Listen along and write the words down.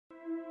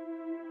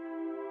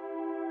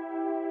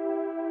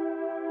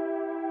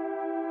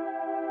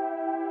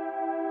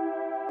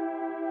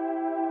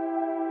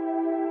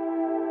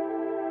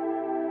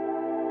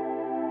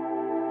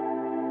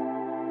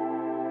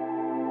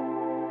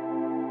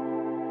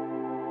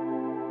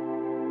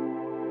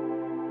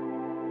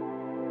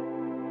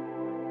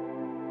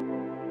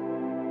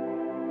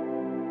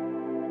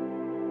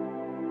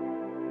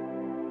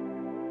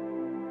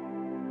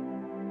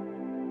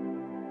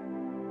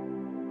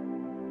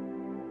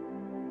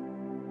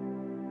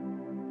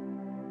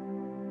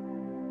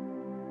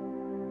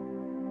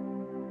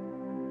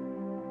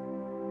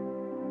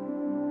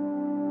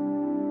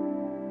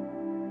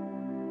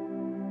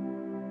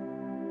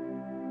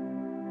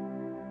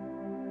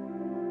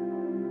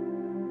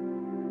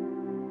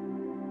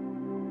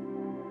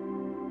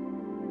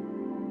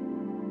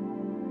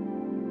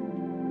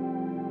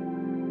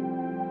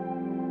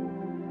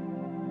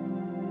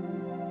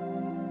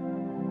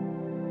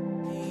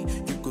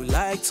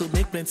like to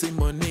make plenty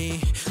money,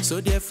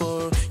 so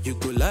therefore you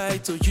go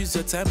like to use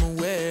your time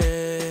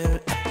well.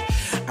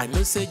 I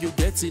know say you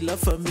get it love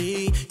for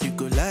me, you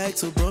go like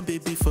to born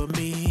baby for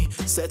me.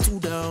 Settle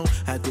down,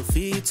 I go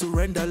feel to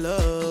render love.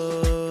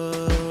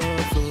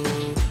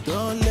 Oh,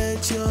 don't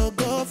let your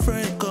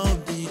girlfriend come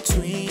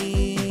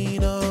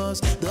between us.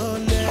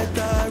 Don't let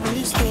that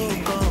aristo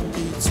come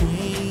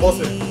between us.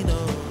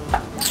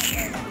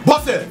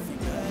 Boss,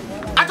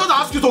 I just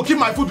asked you to keep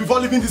my food before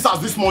leaving this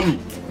house this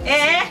morning.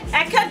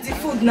 I kept the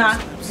food now,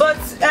 but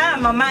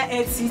Mama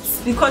ate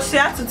it because she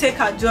had to take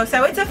her drugs.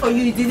 I waited for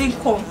you, you didn't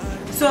come.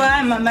 So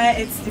Mama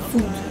ate the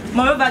food.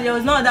 Moreover, there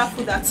was no other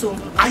food at home.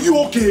 Are you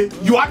okay?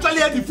 You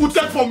actually ate the food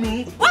kept for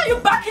me? Why are you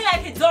barking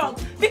like a dog?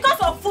 Because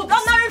of food,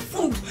 ordinary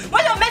food.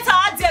 When your mates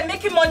are out there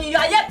making money, you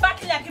are yet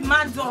barking like a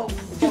mad dog.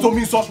 You told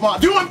me in such manner.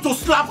 Do you want me to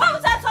slap? Why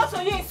would I talk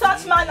to you in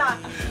such manner?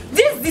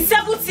 This is the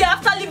 7th year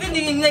after leaving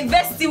the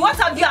university. What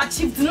have you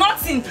achieved?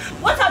 Nothing.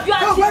 What have you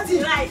achieved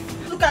in life?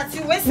 Look at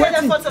you, wasted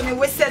effort on a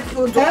wasted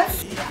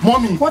product.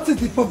 Mommy, what is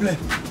the problem?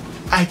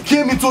 I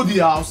came into the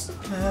house.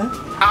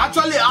 I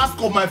actually asked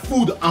for my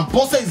food and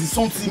boss is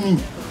insulting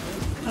me.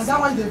 And that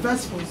one the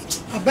best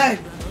first. I beg.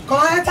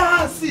 Come enter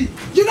and see.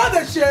 You know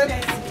the shame.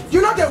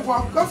 You know the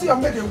work. Because you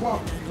made the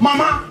work.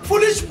 Mama,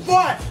 foolish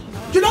boy.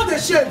 You know the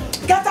shame.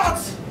 Get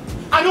out.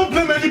 I don't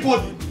blame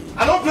anybody.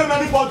 I don't blame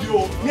anybody.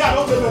 Oh. Me, I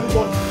don't blame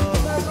anybody.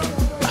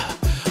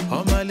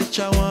 Oh my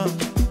little one,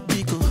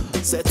 Biko,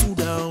 settle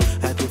down.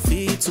 I go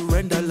feel to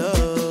render love.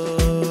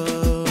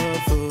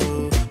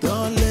 Oh,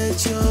 don't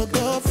let your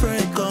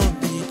girlfriend come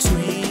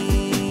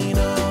between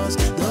us.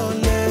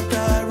 Don't let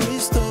that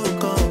aristo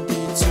come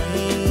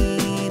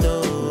between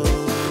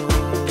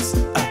us.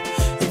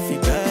 If he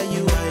buy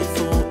you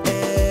iPhone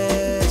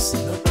S,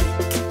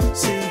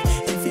 see,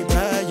 if he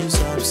buy you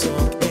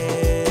Samsung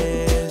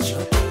Edge,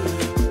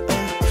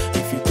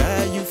 if he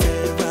buy you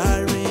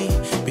Ferrari,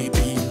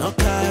 baby, no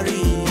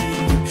carry.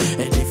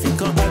 And if you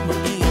come back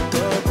money on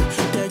top,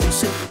 then you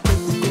say,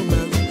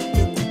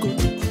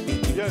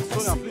 yes,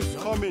 Sonia, please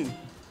come in.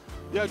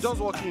 Yeah, just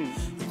walk in.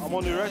 I'm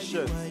on the red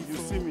shirt. You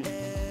see me.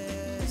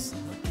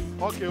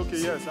 Okay,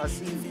 yes, I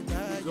see you.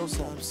 Just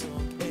some.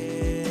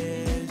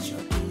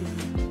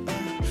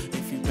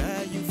 if you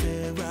buy you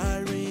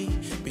Ferrari,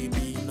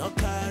 baby, no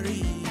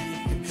carry.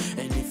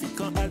 And if you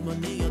come add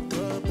money on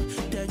top,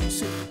 then you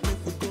say,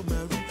 make we go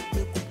marry,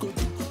 make we go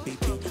do,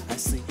 baby. I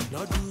say,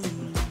 not do.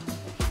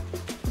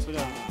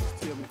 Sonia,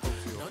 still me talk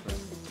to you.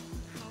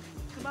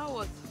 About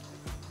what?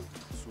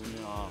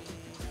 Sonia.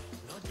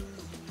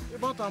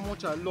 About how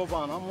much I love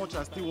her and how much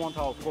I still want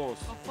her, of course.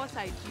 Of course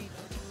I did.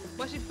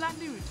 But she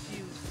flatly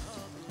refused.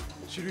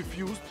 She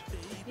refused?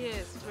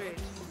 Yes,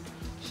 Fred.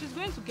 She's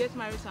going to get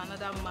married to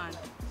another man.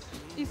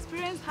 His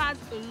parents has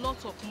a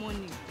lot of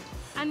money.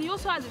 And he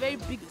also has a very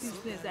big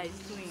business that he's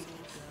doing.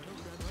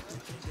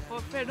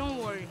 But Fred, don't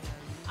worry.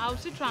 I'll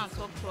still try and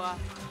talk to her.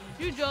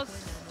 You just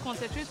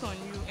concentrate on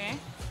you, eh?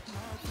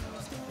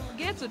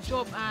 Get a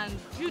job and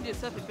build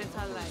yourself a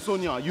better life.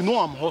 Sonia, you know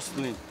I'm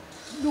hustling.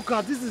 Look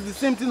at this is the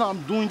same thing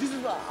I'm doing.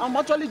 I'm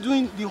actually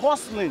doing the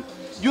hustling.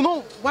 You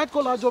know, white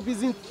collar job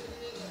isn't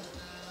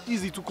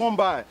easy to come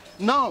by.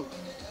 Now,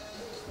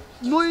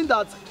 knowing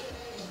that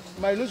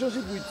my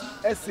relationship with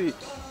SA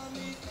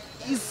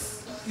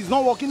is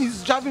not working,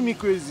 it's driving me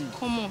crazy.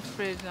 Come on,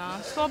 Fred,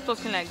 stop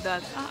talking like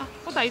that.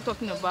 What are you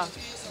talking about?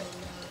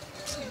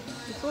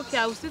 It's okay,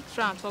 I will still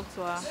try and talk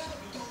to her.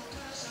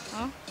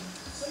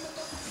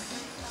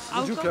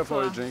 Would you care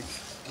for a drink?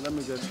 Let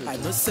me get you. I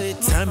know say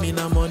time in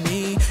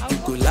money, you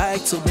go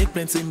like to make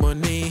plenty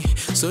money,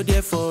 so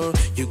therefore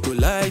you go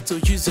like to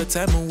use your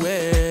time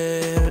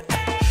well.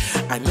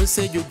 I know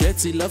say you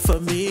get it love for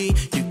me,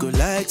 you go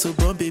like to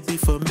born baby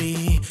for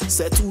me.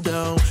 Settle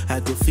down, I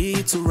go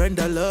feel to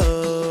render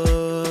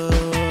love.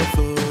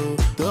 Oh,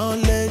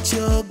 don't let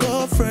your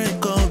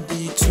girlfriend come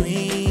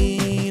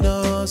between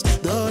us.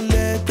 Don't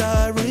let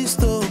that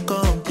aristo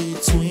come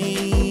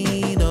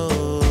between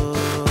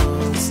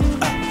us.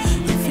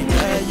 If you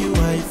buy you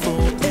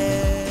iPhone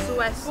X.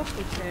 So I spoke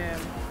with Fred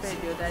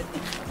the other day.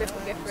 I said,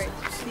 forget Fred.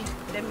 See,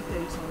 let me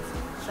tell you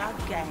something.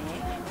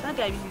 That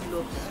guy really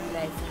loves you.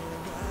 Like,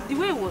 the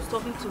way he was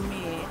talking to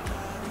me,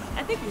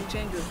 I think you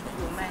changed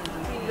your mind.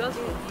 He just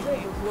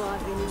forgive you.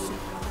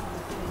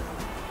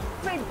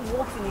 Fred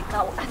works in a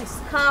car wash. And it's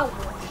car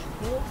wash.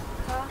 No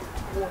car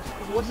wash.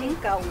 He's washing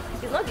car wash.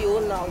 He's not the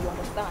owner, you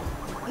understand.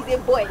 He's a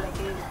boy like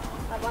a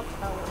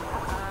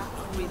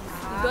wait, it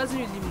doesn't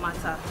really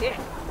matter. Yeah.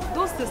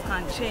 Those things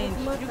can change.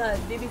 It matters.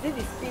 Baby say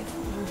the speed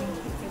will be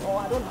hitting, or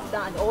I don't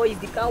understand. Or is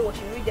the car wash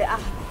you read there?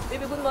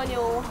 Baby, good morning,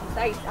 oh,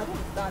 I don't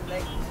understand.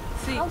 Like,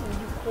 see, how will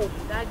you cope?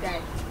 That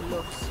guy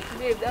loves you.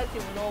 Babe, that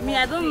thing will not me,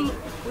 I don't know.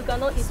 We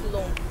cannot eat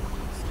long.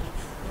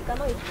 We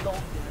cannot eat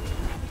long.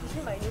 You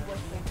see my new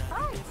boyfriend?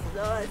 Hi,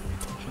 Jesus.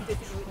 This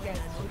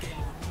weekend.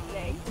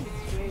 Like,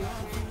 it's very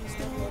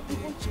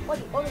what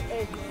the other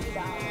eggs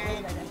that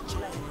are like it's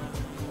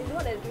the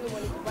one that's giving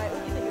money to buy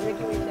only that you're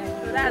making with that.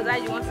 So that's why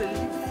you want to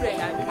leave Fred.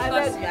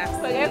 Because you have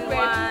forget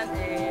one.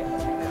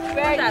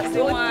 Fred has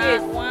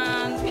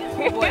one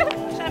boy.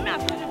 Shall I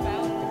told you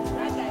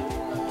about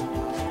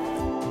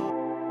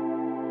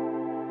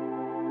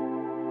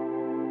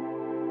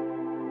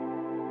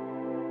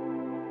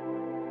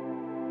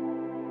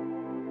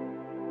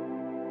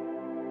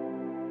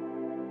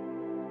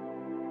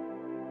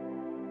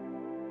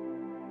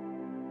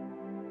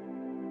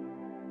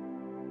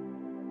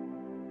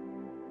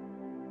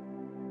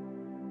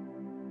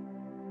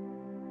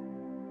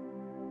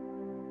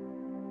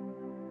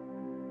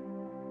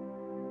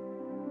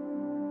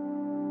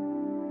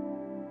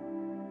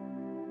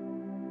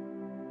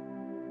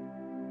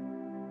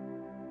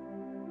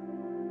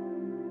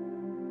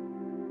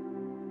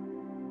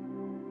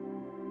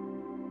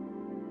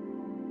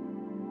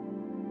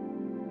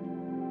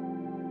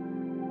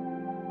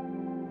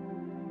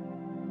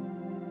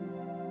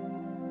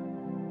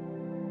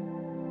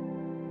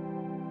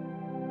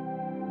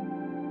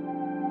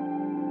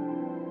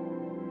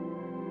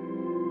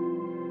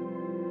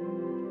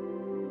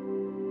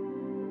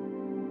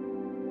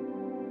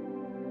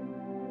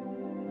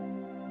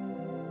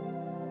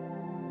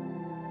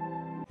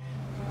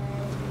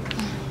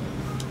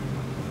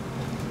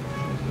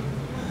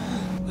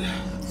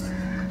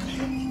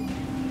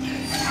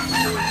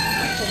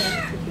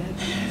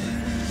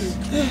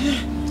What's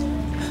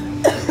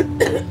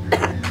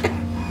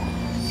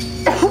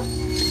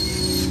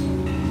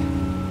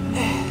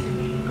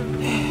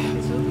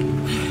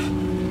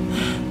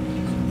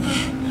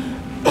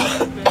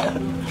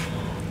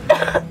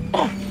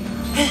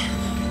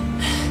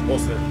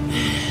that?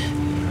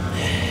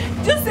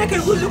 Just take a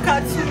good look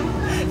at you.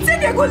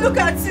 Take a good look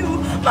at you.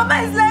 Mama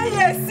is lying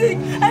here sick,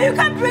 and you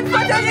can't break for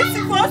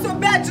anything for us to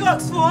buy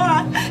drugs for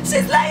her.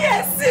 She's lying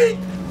here sick.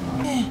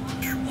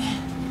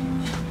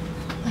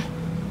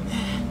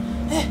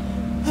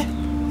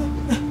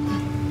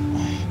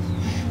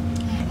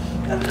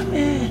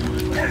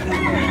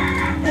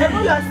 I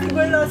know you are still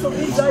going out to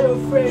enjoy your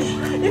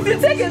friend. If you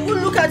take a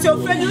good look at your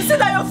friend, you see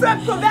that your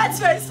friend provides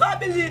for his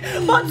family,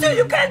 but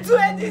you can't do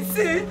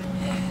anything.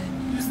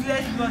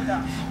 Useless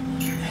brother.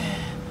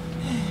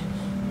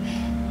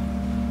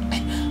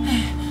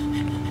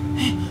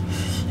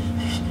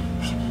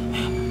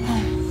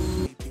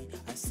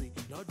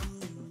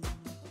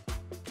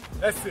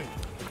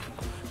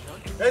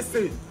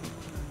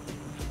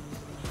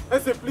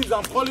 Essay, please,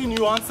 I'm calling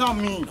you, answer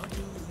me.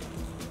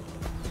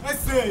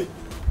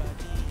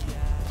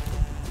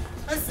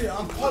 Essay,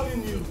 I'm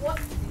calling you. What?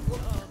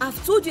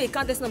 I've told you a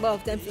countless number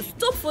of times to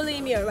stop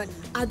following me around.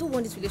 I don't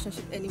want this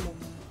relationship anymore.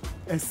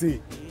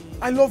 Essay,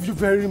 I love you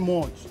very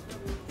much.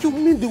 You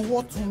mean the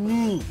world to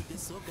me.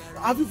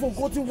 Have you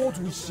forgotten what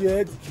we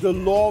shared? The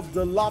love,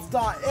 the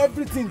laughter,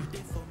 everything.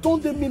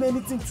 Don't they mean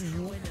anything to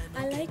you?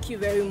 I like you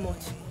very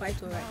much,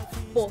 quite alright.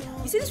 But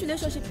you see, this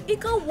relationship,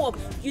 it can't work.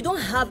 You don't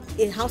have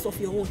a house of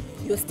your own.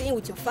 You're staying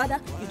with your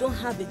father. You don't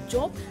have a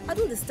job. I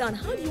don't understand.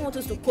 How do you want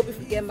us to cope if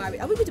we get married?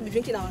 Are we going to be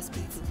drinking our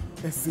spirits?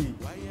 Essay,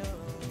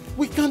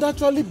 we can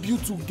actually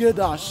build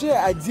together,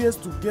 share ideas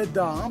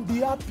together, and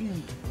be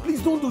happy.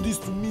 Please don't do this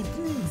to me,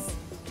 please.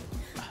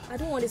 I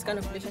don't want this kind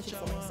of relationship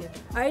for myself.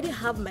 I already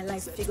have my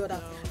life figured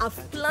out. I've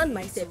planned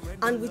myself,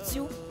 and with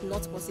you,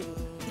 not possible.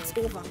 It's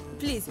over.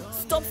 Please,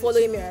 stop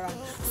following me around.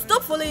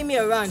 Stop following me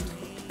around.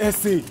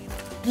 Essay,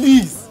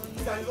 please.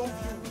 I love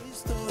you.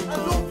 I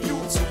love you.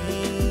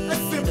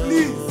 Essay,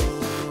 please.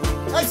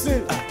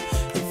 Essay.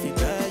 If you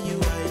buy you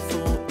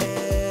iPhone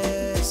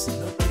S,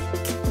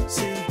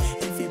 see,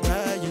 if you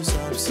buy you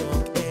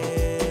Samsung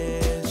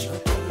S,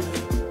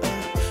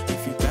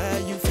 if you buy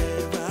you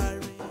Ferrari.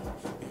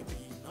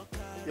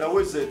 Yeah, who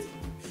is it?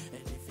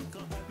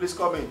 Please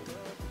come in.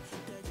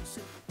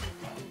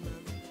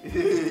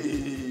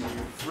 Hey,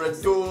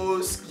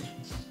 Fredoski.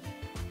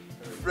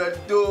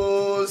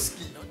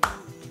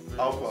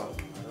 Alpha.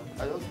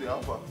 I just the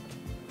Alpha.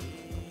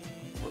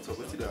 What's up?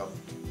 What's it up?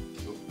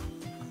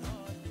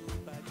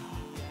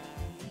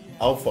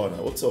 Alpha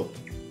now, what's up?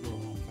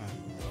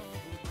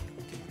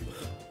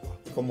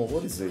 Come on,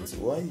 what is it?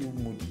 Why are you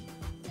moody?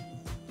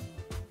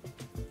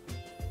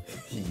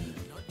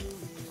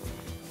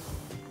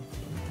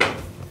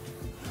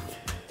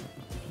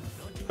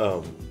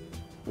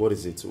 What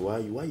is it? Why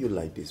you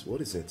like this?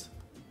 What is it?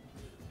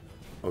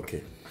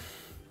 Okay.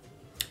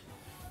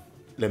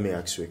 Let me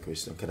ask you a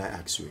question. Can I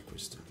ask you a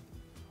question?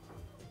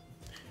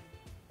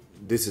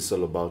 This is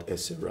all about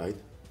Essay, right?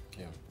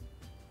 Yeah.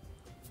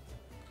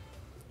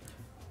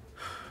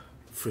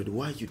 Fred,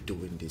 why are you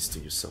doing this to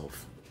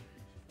yourself?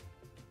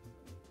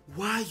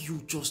 Why are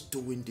you just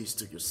doing this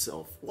to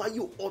yourself? Why are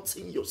you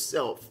hurting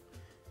yourself?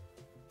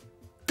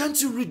 Can't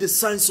you read the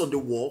signs on the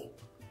wall?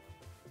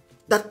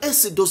 That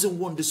Essay doesn't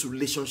want this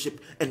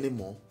relationship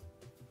anymore.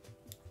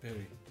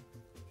 Perry,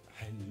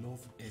 I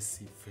love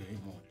Essay very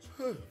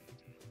much.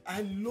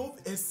 I love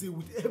Essay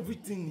with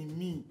everything in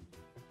me.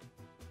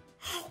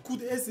 How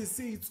could Essay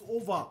say it's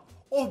over?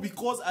 All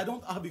because I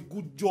don't have a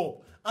good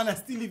job and I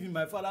still live in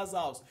my father's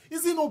house.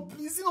 Is it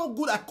not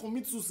good I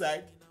commit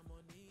suicide?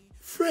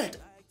 Fred,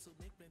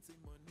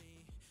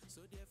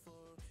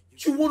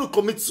 you want to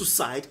commit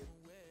suicide?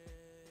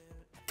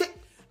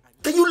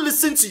 Can you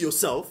listen to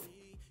yourself?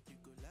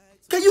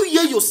 Can you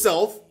hear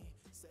yourself?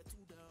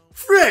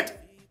 Fred,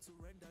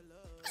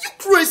 are you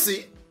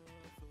crazy?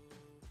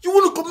 You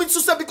want to commit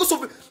suicide because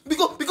of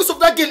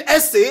that girl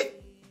Essay?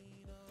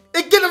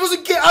 A girl that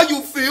doesn't care how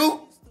you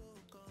feel?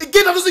 A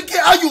girl that doesn't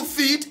care how you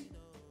feed?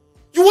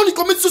 You want to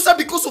commit suicide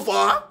because of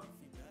her?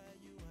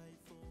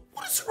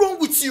 What is wrong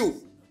with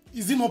you?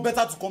 Is it not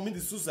better to commit the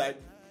suicide?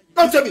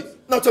 Now tell me,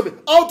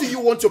 how do you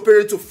want your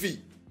parents to feel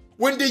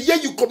when they hear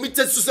you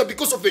committed suicide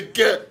because of a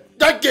girl,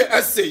 that girl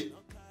Essay?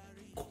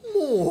 Come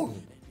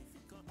on.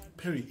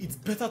 Perry, it's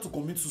better to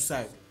commit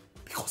suicide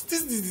because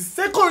this is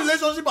the second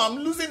relationship I'm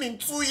losing in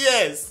 2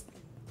 years.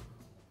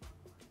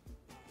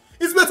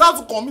 It's better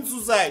to commit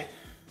suicide.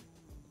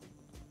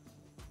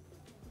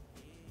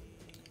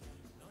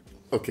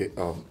 Okay,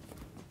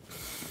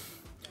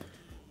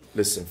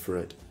 listen,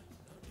 Fred.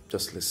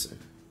 Just listen.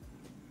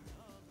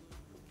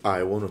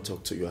 I want to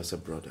talk to you as a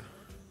brother.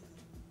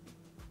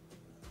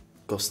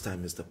 God's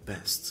time is the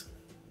best.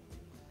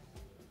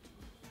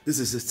 This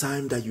is the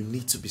time that you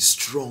need to be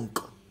strong.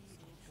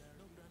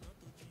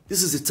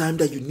 This is the time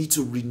that you need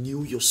to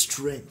renew your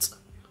strength.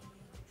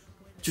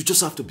 You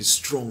just have to be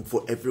strong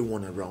for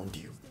everyone around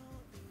you.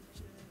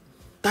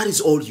 That is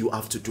all you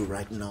have to do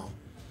right now.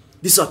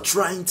 These are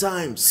trying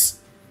times.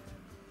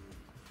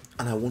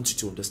 And I want you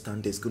to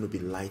understand there's going to be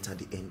light at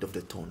the end of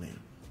the tunnel.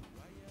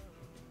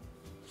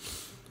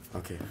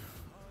 Okay.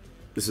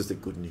 This is the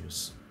good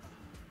news.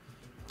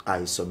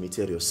 I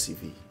submitted your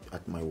CV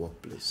at my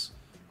workplace.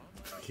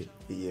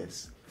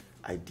 Yes,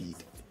 I did.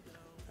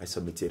 I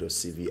submitted your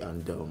CV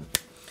and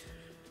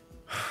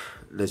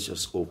let's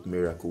just hope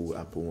miracle will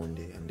happen one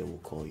day and they will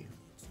call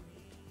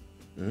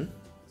you.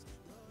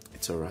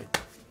 It's alright.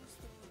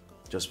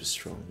 Just be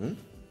strong.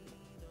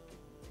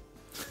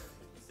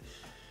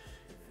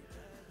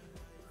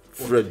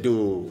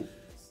 Fredo.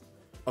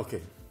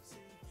 Okay.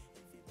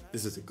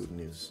 This is the good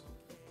news.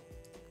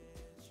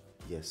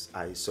 Yes,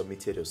 I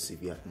submitted your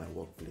CV at my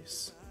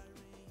workplace.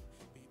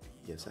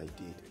 Yes, I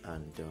did.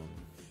 And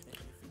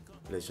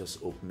let's just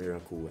hope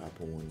miracle will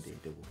happen one day.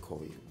 They will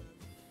call you.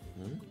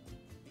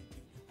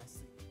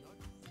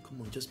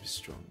 Come on, just be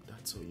strong.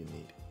 That's all you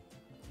need.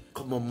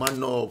 Come on,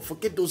 man up.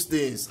 Forget those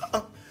things.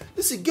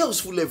 Listen,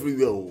 girls full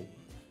everywhere.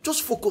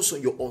 Just focus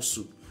on your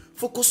hustle.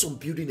 Focus on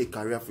building a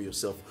career for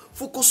yourself.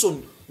 Focus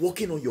on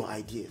working on your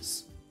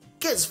ideas.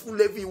 Girls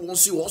full everywhere.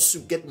 Once you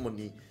hustle, get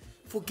money.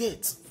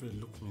 Forget. Fred,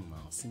 look me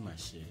now. See my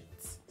shirt.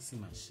 See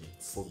my shirt.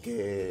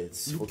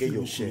 Forget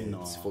your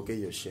shirt. Forget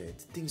your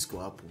shirt. Things go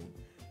happen.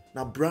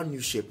 Now brand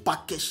new shirt,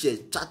 package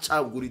shirt,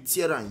 cha-cha, go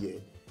tear and yeah.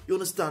 You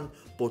understand?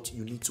 But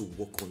you need to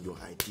work on your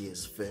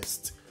ideas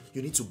first.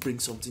 You need to bring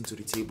something to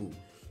the table.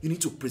 You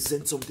need to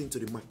present something to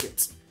the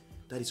market.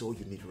 That is all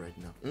you need right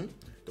now.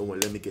 Don't worry,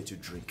 let me get you a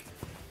drink.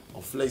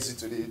 I'll flex you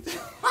today.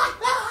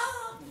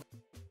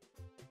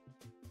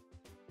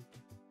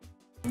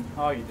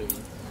 How are you doing?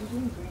 I'm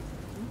doing great.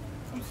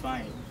 I'm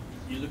fine.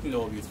 You're looking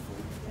all beautiful.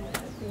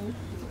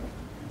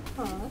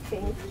 Oh,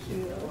 thank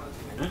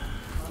you.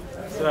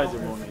 So how's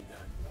your moment?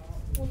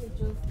 Mommy just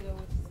there.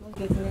 It's not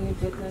getting any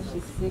better.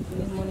 She's sick. We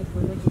need money for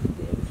everything.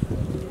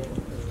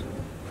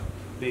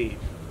 Babe,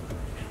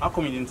 how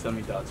come you didn't tell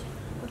me that?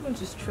 I'm going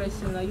to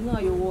stress you now. You know how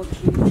you're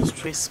working.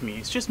 Stress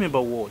me? Stress me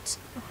about what?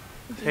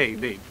 Hey,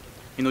 babe.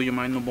 You know, you're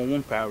my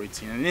 #1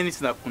 priority. And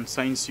anything that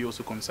concerns you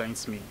also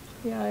concerns me.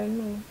 Yeah, I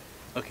know.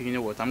 Okay, you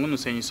know what? I'm going to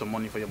send you some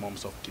money for your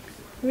mom's upkeep.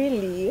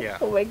 Really? Yeah.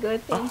 Oh my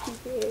god, thank you,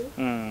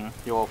 babe.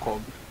 You're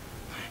welcome.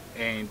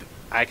 And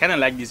I kind of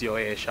like this your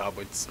hair shower,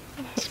 but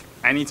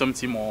I need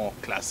something more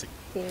classic.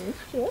 Thank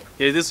you.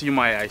 Yeah, this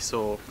humor I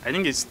saw. I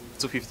think it's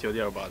 250 or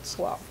thereabouts.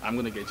 Wow. I'm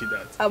going to get you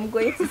that. I'm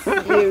going to see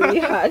you really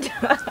hard.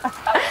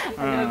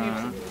 I love you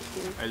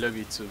too. I love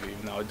you too,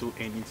 babe. Now I'll do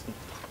anything.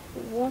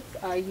 What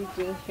are you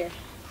doing here?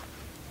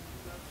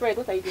 Fred,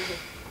 what are you doing here?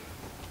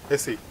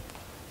 Let's see.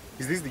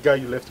 Is this the guy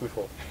you left me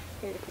for?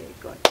 Hey,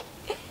 God.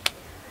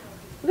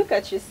 Look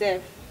at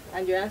yourself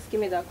and you're asking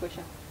me that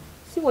question.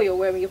 See what you're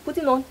wearing. You're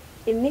putting on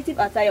a native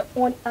attire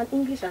on an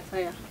English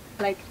attire.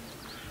 Like,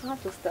 how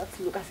does that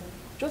look? As in,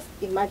 just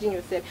imagine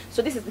yourself.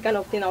 So this is the kind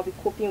of thing I'll be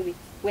coping with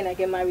when I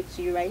get married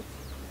to you, right?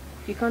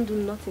 You can't do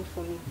nothing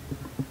for me.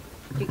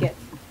 You get?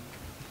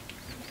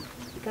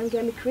 You can't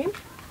get me cream.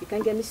 You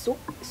can't get me soap.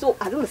 So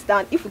I don't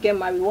understand. If we get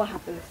married, what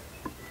happens?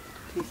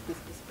 Please, please,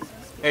 please, please,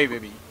 please. Hey,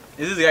 baby.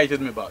 Is this the guy you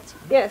told me about?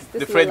 Yes,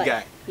 this the is Fred like,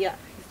 guy. Yeah,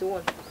 he's the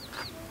one.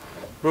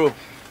 Bro,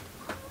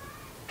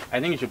 I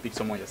think you should pick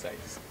someone your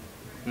size.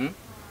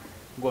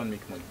 Go and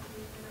make money.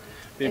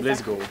 Babe,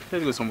 Exactly. let's go.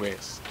 Let's go somewhere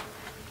else.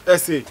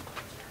 Let's see.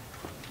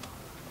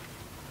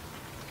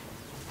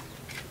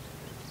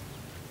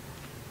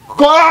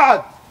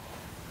 God!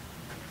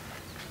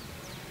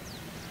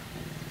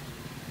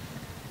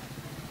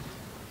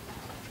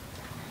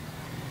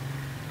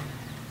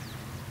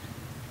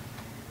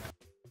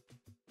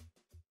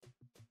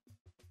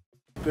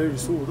 Very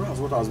so that's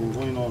what has been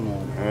going on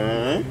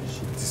now.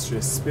 She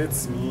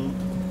disrespects me.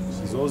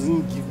 She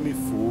doesn't give me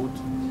food.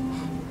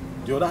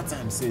 The other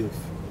time, safe,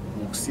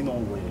 we've seen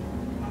on way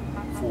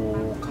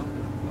for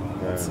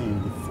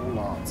seeing the full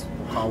out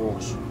for car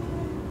wash.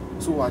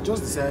 So I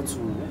just decided to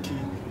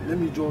let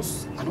me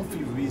just. I don't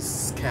feel really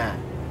scared.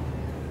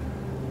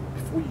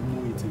 Before you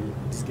know it,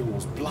 this girl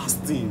was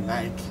blasting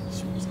like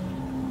she was.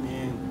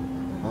 Man,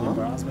 the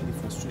embarrassment, the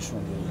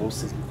frustration, the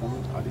boss is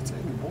becoming. I did tell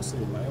you, boss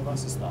is my elder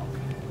sister.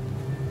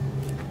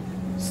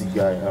 See,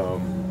 guy,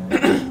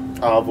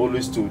 I've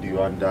always told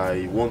you, and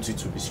I want you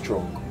to be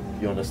strong.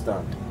 You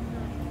understand?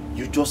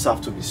 You just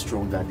have to be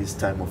strong at this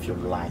time of your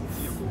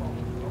life.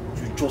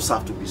 You just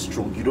have to be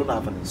strong. You don't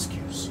have an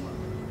excuse.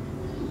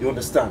 You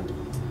understand?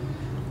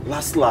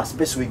 Last,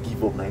 best way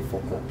give up, now you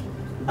fuck up.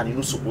 And you're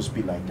not supposed to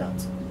be like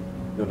that.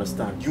 You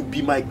understand? You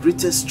be my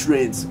greatest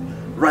strength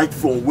right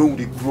from when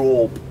we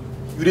grow up.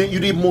 You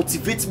didn't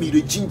motivate me, you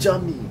didn't ginger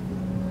me.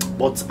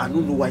 But I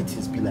don't know why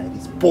things be like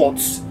this.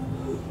 But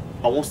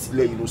I want to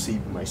let you know, say you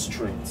be my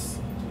strength.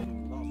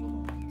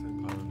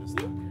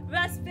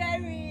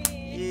 Raspberry!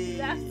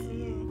 Yeah.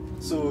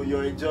 So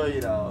you're enjoying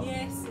it now?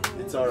 Yes.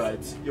 It's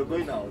alright. You're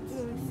going out.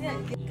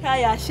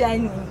 Kaya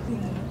shining.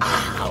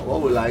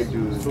 What will I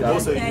do? So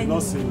boss said you did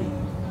not see me.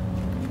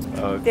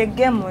 They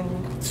get money.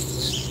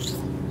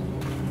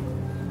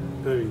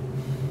 Perry,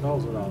 that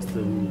was what I was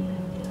telling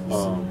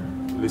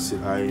you.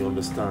 Listen, I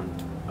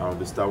understand. I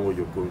understand what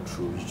you're going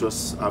through. You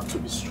just have to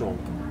be strong.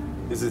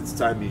 This is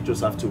the time you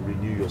just have to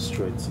renew your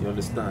strength. You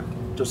understand?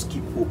 Just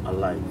keep hope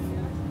alive.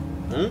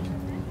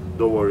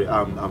 Don't worry,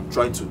 I'm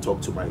trying to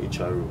talk to my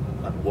HRO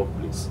at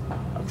workplace.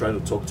 I'm trying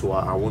to talk to her.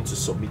 I want to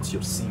submit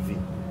your CV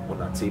on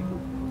her table,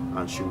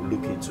 and she will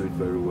look into it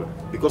very well.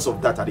 Because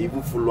of that, I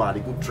even follow her, I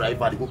go drive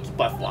her, I go keep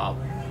her for her,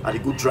 I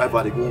go drive her,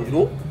 I go, you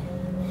know?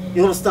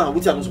 You understand?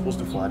 What I'm not supposed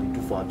to do for her, they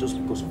do for her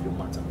just because of your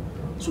matter.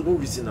 So no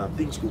reason now,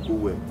 things will go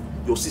well.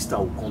 Your sister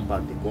will come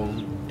back, they go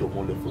to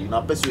money for you.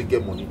 Now, person will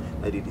get money,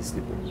 and they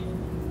sleep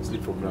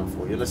for ground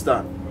for you.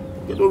 understand?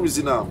 Okay, no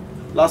reason now.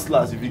 Last,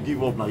 if you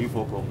give up now, you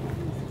fuck up.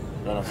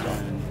 You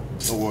understand?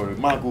 Don't worry,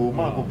 Ma go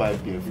buy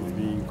beer for you.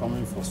 Been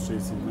coming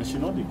frustrating. But she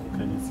not dey cook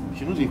anything.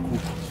 She know they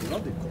cook.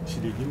 She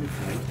dey give me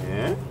food.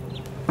 Yeah?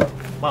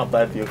 Ma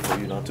buy beer for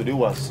you now. Today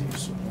we'll see you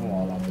soon. No,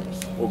 I'll have this.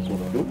 Oh,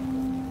 good, do.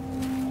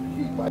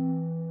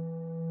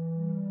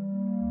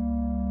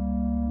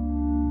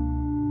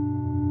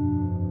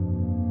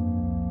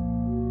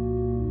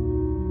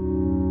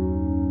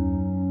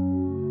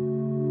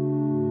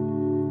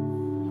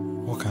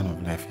 What kind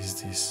of life is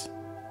this?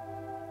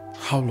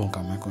 How long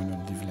am I going to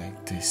live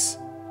like this?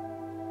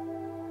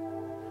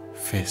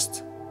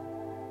 First,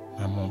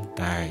 my mom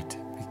died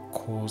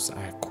because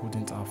I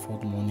couldn't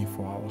afford money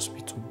for her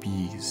hospital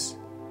bills.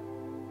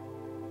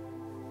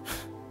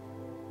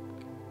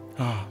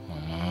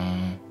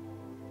 Mama.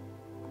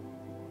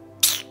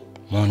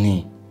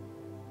 Money.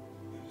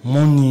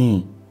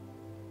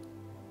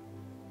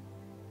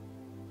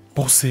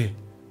 Bosse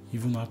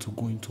even had to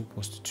go into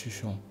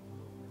prostitution.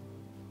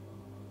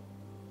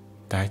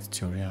 Died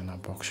during an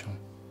abortion.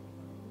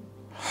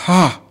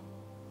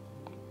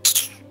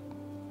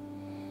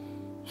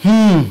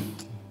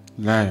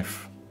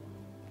 Life.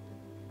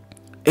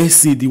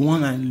 AC, the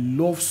one I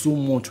love so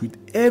much with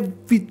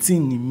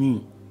everything in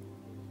me,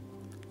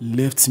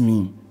 left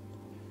me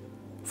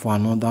for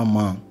another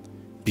man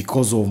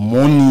because of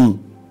money.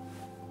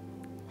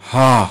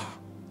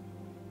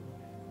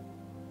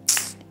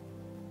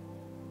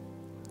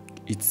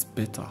 It's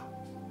better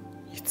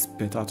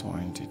to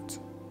end it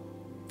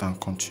than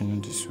continue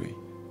this way.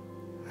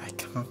 I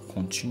can't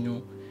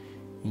continue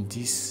in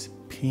this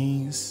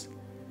pains,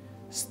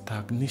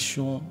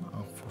 stagnation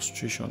and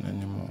frustration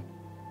anymore.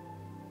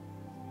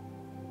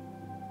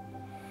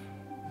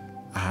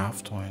 I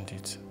have to end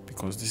it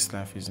because this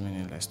life is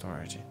meaningless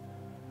already.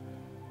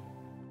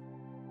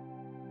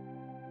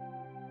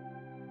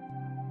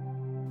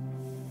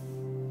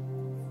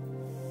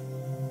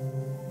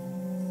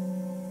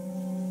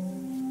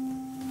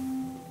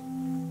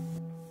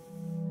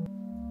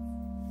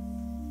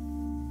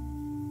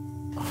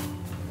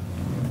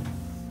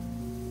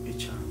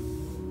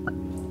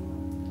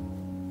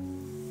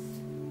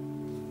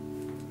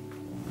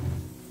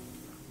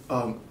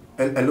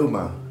 Hello,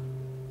 ma.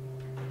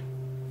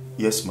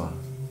 Yes, ma.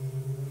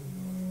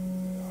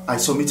 I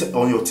submitted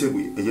on your table.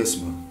 Yes,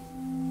 ma.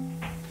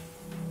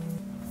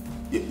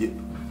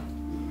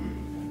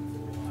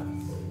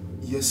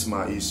 Yes,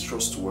 ma. He's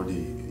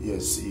trustworthy.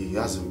 Yes, he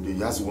has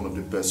one of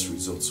the best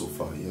results so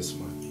far. Yes,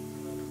 ma.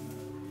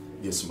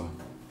 Yes, ma.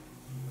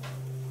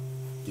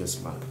 Yes,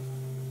 ma.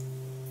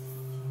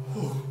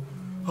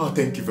 Oh,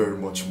 thank you very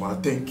much, ma.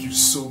 Thank you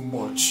so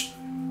much.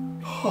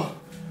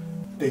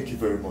 Thank you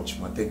very much,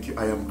 ma. Thank you.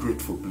 I am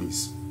grateful,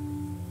 please.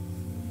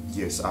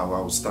 Yes, I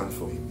will stand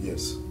for him.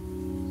 Yes.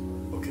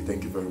 Okay,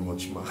 thank you very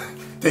much, ma.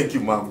 Thank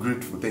you, ma. I'm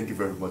grateful. Thank you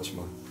very much,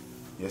 ma.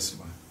 Yes,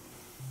 ma.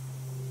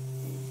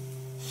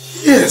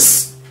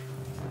 Yes!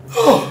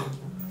 Oh!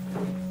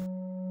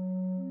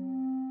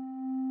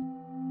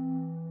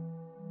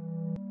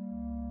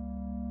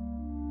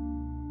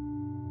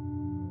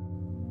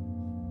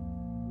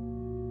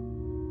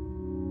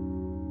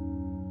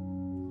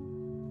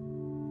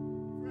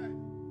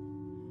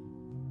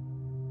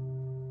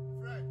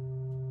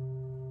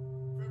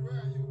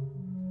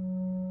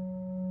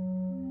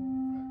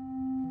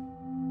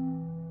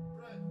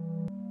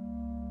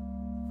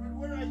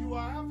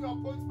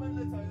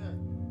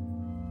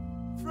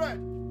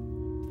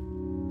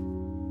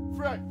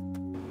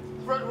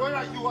 Fred, where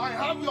are you? I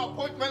have your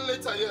appointment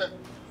later here.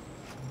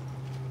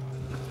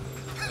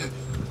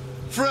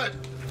 Fred!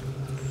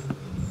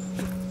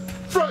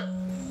 Fred!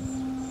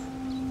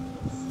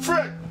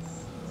 Fred!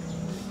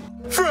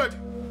 Fred!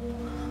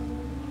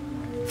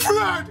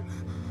 Fred!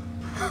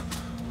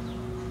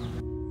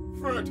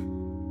 Fred!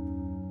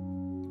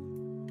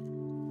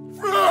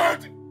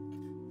 Fred!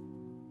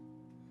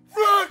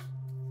 Fred!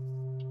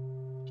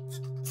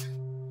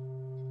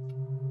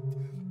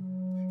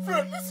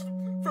 Fred, listen!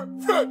 Fred!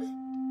 Fred!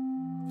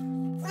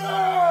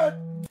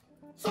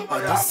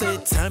 Somebody I just say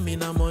time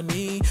in a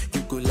money,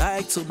 you go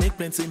like to make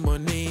plenty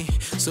money.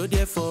 So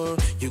therefore,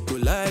 you go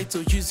like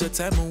to use your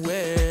time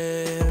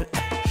well.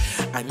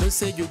 I know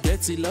say you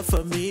get it love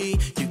for me,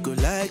 you go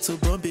like to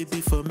born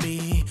baby for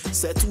me.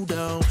 Settle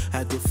down,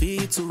 I go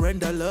feel to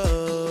render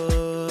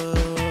love.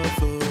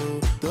 Oh,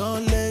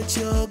 don't let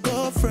your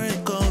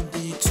girlfriend come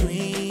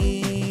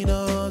between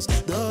us.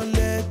 Don't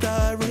let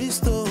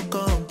Aristo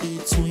come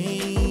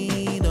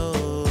between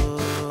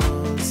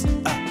us.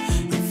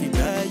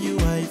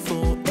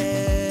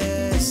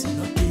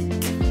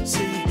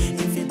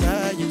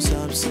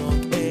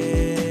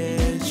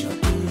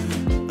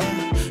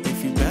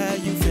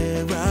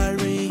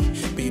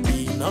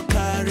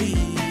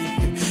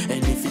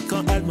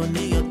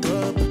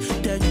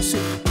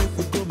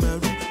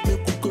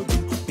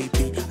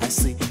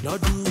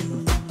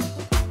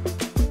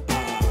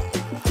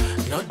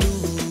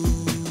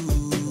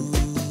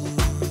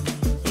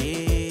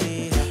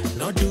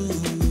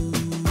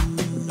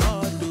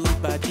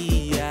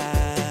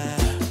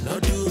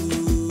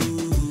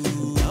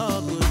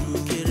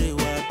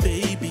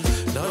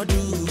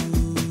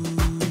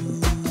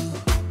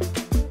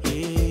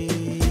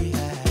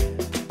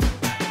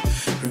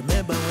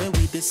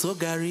 so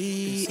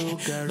gary,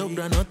 no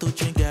granite to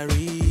drink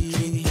gary.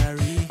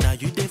 Now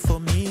you there for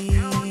me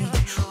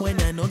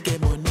when I no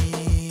get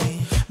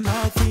money.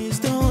 Now things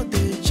don't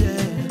dey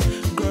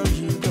change, girl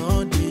you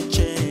don't dey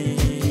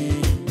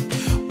change.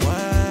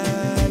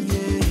 Why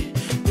yeah,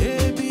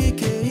 baby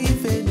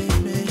if me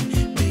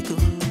pico.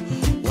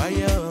 Why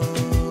you're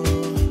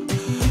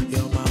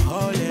my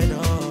all and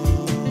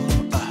all,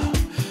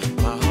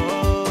 my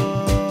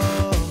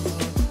all.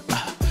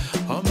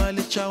 Oh my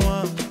little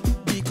one,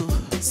 pico.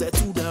 Set